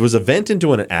attic? If it was a vent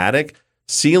into an attic,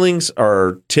 ceilings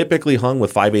are typically hung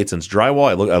with 5/8 inch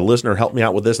drywall. A listener helped me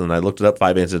out with this and I looked it up.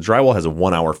 5/8 inch drywall has a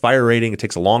 1 hour fire rating. It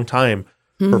takes a long time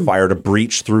for fire to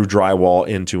breach through drywall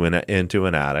into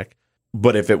an attic.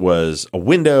 But if it was a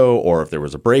window or if there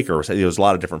was a break or there was a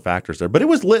lot of different factors there, but it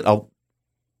was lit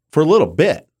for a little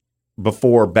bit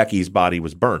before Becky's body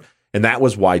was burned. And that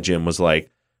was why Jim was like,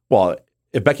 well,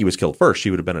 if Becky was killed first, she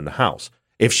would have been in the house.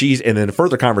 And then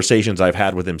further conversations I've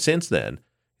had with him since then,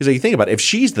 is that you think about it, if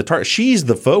she's the target, she's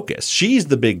the focus, she's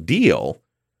the big deal,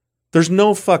 there's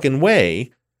no fucking way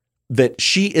that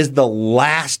she is the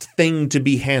last thing to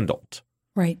be handled.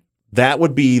 Right. That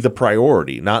would be the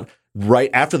priority, not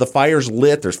right after the fire's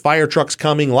lit, there's fire trucks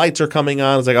coming, lights are coming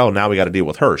on. It's like, oh, now we got to deal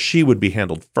with her. She would be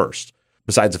handled first,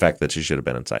 besides the fact that she should have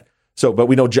been inside. So, but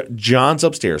we know John's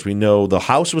upstairs. We know the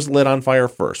house was lit on fire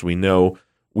first. We know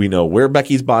where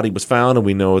Becky's body was found, and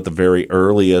we know at the very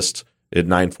earliest at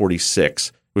 9:46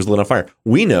 it was lit on fire.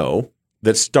 We know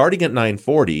that starting at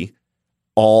 9:40,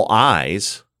 all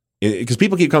eyes, because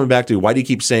people keep coming back to, why do you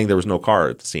keep saying there was no car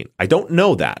at the scene? I don't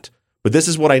know that, but this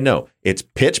is what I know. It's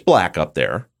pitch black up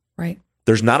there. Right.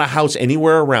 There's not a house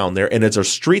anywhere around there, and it's a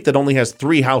street that only has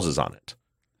 3 houses on it.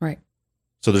 Right.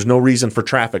 So there's no reason for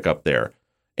traffic up there.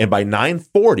 And by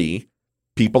 9:40,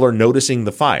 people are noticing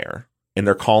the fire, and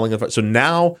they're calling it. So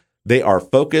now they are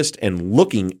focused and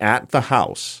looking at the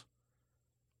house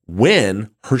when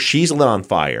she's lit on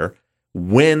fire,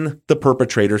 when the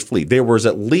perpetrators flee. There was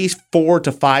at least 4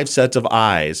 to 5 sets of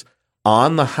eyes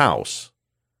on the house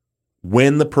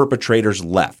when the perpetrators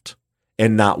left,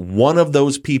 and not one of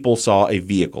those people saw a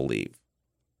vehicle leave.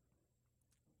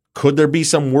 Could there be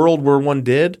some world where one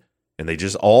did and they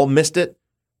just all missed it?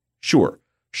 Sure.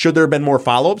 Should there have been more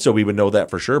follow-up so we would know that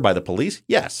for sure by the police?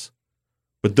 Yes.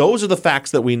 But those are the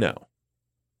facts that we know.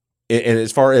 And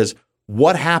as far as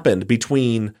what happened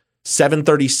between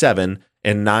 7:37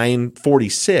 and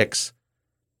 9:46,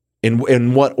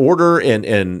 in what order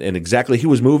and exactly who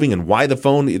was moving and why the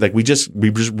phone, like we just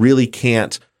really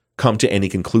can't come to any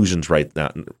conclusions right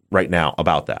now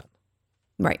about that.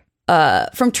 Right.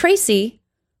 From Tracy,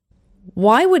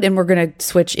 why would, and we're going to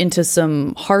switch into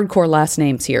some hardcore last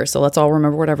names here, so let's all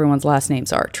remember what everyone's last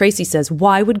names are. Tracy says,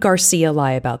 why would Garcia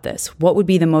lie about this? What would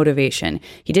be the motivation?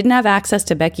 He didn't have access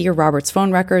to Becky or Robert's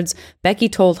phone records. Becky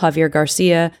told Javier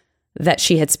Garcia that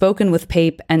she had spoken with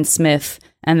Pape and Smith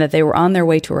and that they were on their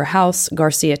way to her house.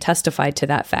 Garcia testified to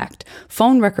that fact.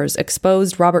 Phone records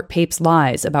exposed Robert Pape's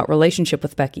lies about relationship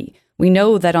with Becky. We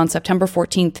know that on September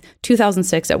 14th,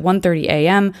 2006 at 1:30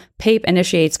 a.m., Pape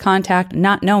initiates contact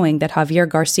not knowing that Javier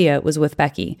Garcia was with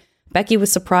Becky. Becky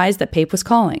was surprised that Pape was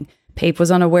calling. Pape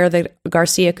was unaware that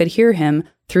Garcia could hear him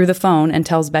through the phone and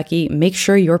tells Becky, make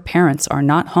sure your parents are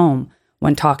not home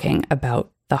when talking about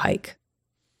the hike.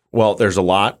 Well, there's a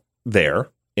lot there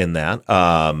in that.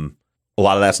 A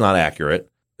lot of that's not accurate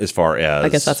as far as... I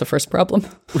guess that's the first problem.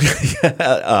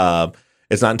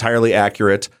 It's not entirely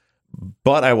accurate.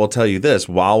 But I will tell you this,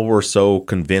 while we're so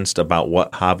convinced about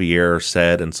what Javier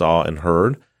said and saw and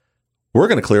heard, we're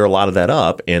going to clear a lot of that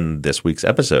up in this week's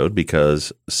episode,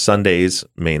 because Sunday's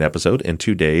main episode, in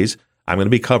 2 days, I'm going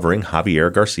to be covering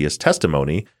Javier Garcia's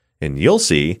testimony, and you'll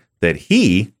see that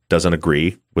he doesn't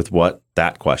agree with what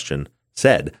that question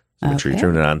said. So make sure you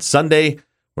tune in on Sunday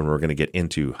when we're going to get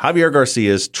into Javier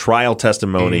Garcia's trial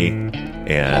testimony.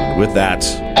 And with that,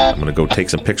 I'm going to go take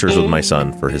some pictures with my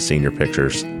son for his senior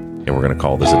pictures. And we're going to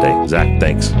call this a day. Zach,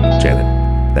 thanks. Janet,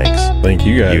 thanks. Thank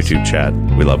you guys. YouTube chat.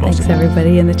 We love most of you. Thanks,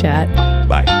 everybody in the chat.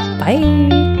 Bye.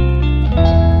 Bye.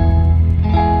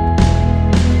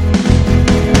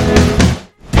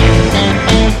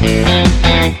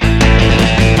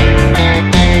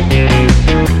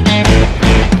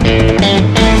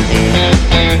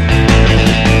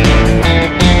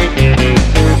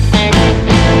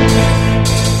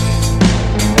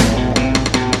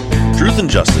 Truth and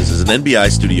Justice is an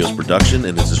NBI Studios production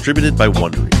and is distributed by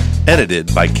Wondery.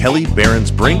 Edited by Kelly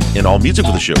Behrens-Brink, and all music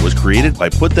for the show was created by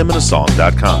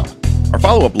PutThemInASong.com. Our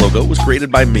follow-up logo was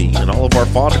created by me, and all of our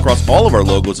font across all of our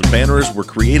logos and banners were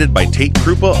created by Tate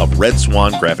Krupa of Red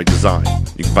Swan Graphic Design.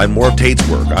 You can find more of Tate's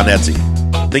work on Etsy.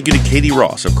 Thank you to Katie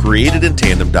Ross of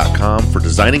CreatedInTandem.com for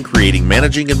designing, creating,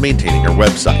 managing, and maintaining our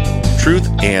website.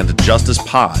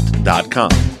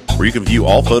 TruthAndJusticePod.com, where you can view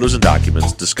all photos and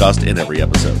documents discussed in every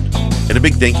episode. And a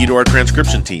big thank you to our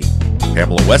transcription team: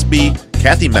 Pamela Westby,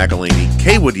 Kathy McElhaney,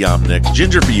 Kaywood Yomnick,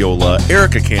 Ginger Viola,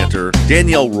 Erica Cantor,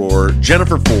 Danielle Rohr,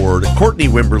 Jennifer Ford, Courtney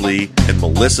Wimberly, and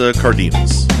Melissa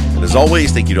Cardenas. And as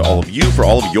always, thank you to all of you for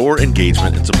all of your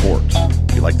engagement and support.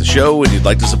 If you like the show and you'd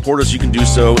like to support us, you can do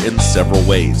so in several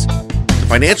ways. To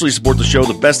financially support the show,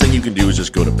 the best thing you can do is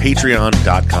just go to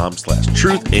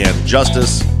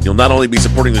patreon.com/truthandjustice. You'll not only be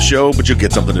supporting the show, but you'll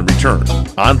get something in return.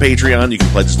 On Patreon, you can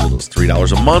pledge as little as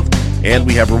 $3 a month, and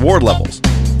we have reward levels.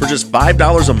 For just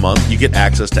 $5 a month, you get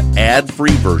access to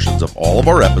ad-free versions of all of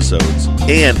our episodes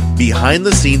and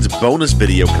behind-the-scenes bonus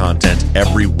video content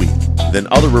every week. Then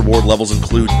other reward levels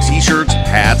include t-shirts,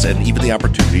 hats, and even the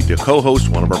opportunity to co-host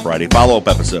one of our Friday follow-up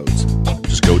episodes.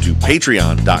 Just go to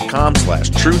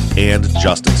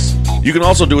patreon.com/truthandjustice. You can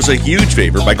also do us a huge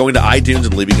favor by going to iTunes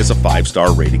and leaving us a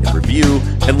 5-star rating and review.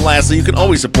 And lastly, you can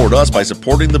always support us by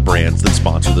supporting the brands that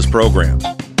sponsor this program.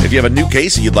 If you have a new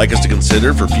case that you'd like us to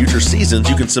consider for future seasons,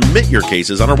 you can submit your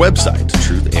cases on our website,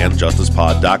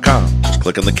 truthandjusticepod.com. Just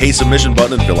click on the case submission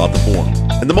button and fill out the form.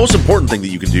 And the most important thing that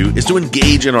you can do is to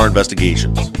engage in our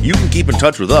investigations. You can keep in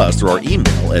touch with us through our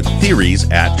email at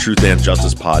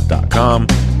theories@truthandjusticepod.com.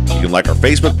 You can like our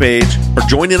Facebook page or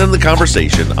join in on the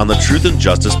conversation on the Truth and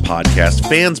Justice Podcast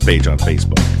fans page on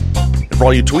Facebook. And for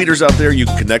all you tweeters out there, you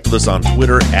can connect with us on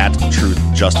Twitter at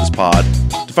TruthJusticePod.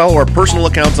 To follow our personal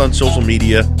accounts on social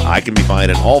media, I can be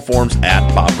found in all forms at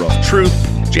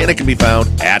BobRuffTruth. Janet can be found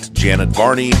at Janet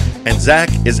Varney, and Zach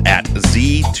is at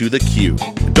Z2TheQ.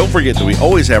 And don't forget that we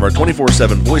always have our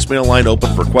 24/7 voicemail line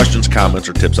open for questions, comments,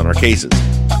 or tips on our cases.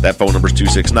 That phone number is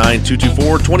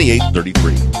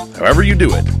 269-224-2833. However you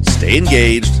do it, stay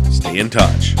engaged, stay in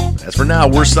touch. As for now,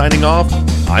 we're signing off.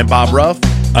 I'm Bob Ruff.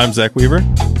 I'm Zach Weaver.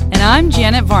 And I'm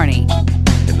Janet Varney.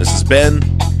 And this has been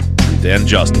Truth and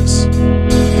Justice.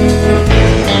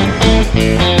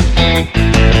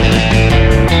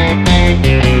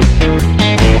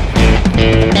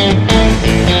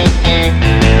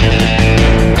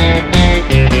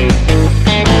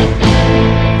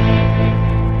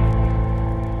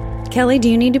 Kelly, do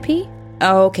you need to pee?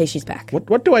 Oh, okay, she's back.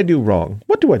 What do I do wrong?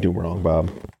 What do I do wrong,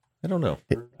 Bob? I don't know.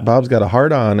 Bob's got a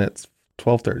hard on. It's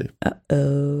 12:30.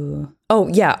 Uh-oh. Oh,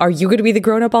 yeah. Are you going to be the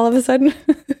grown-up all of a sudden?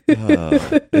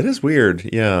 It is weird.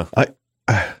 Yeah.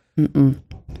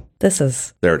 This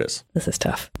is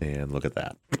tough. And look at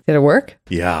that. Did it work?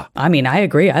 Yeah. I mean, I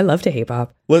agree. I love to hate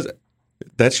Bob.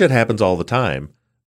 That shit happens all the time.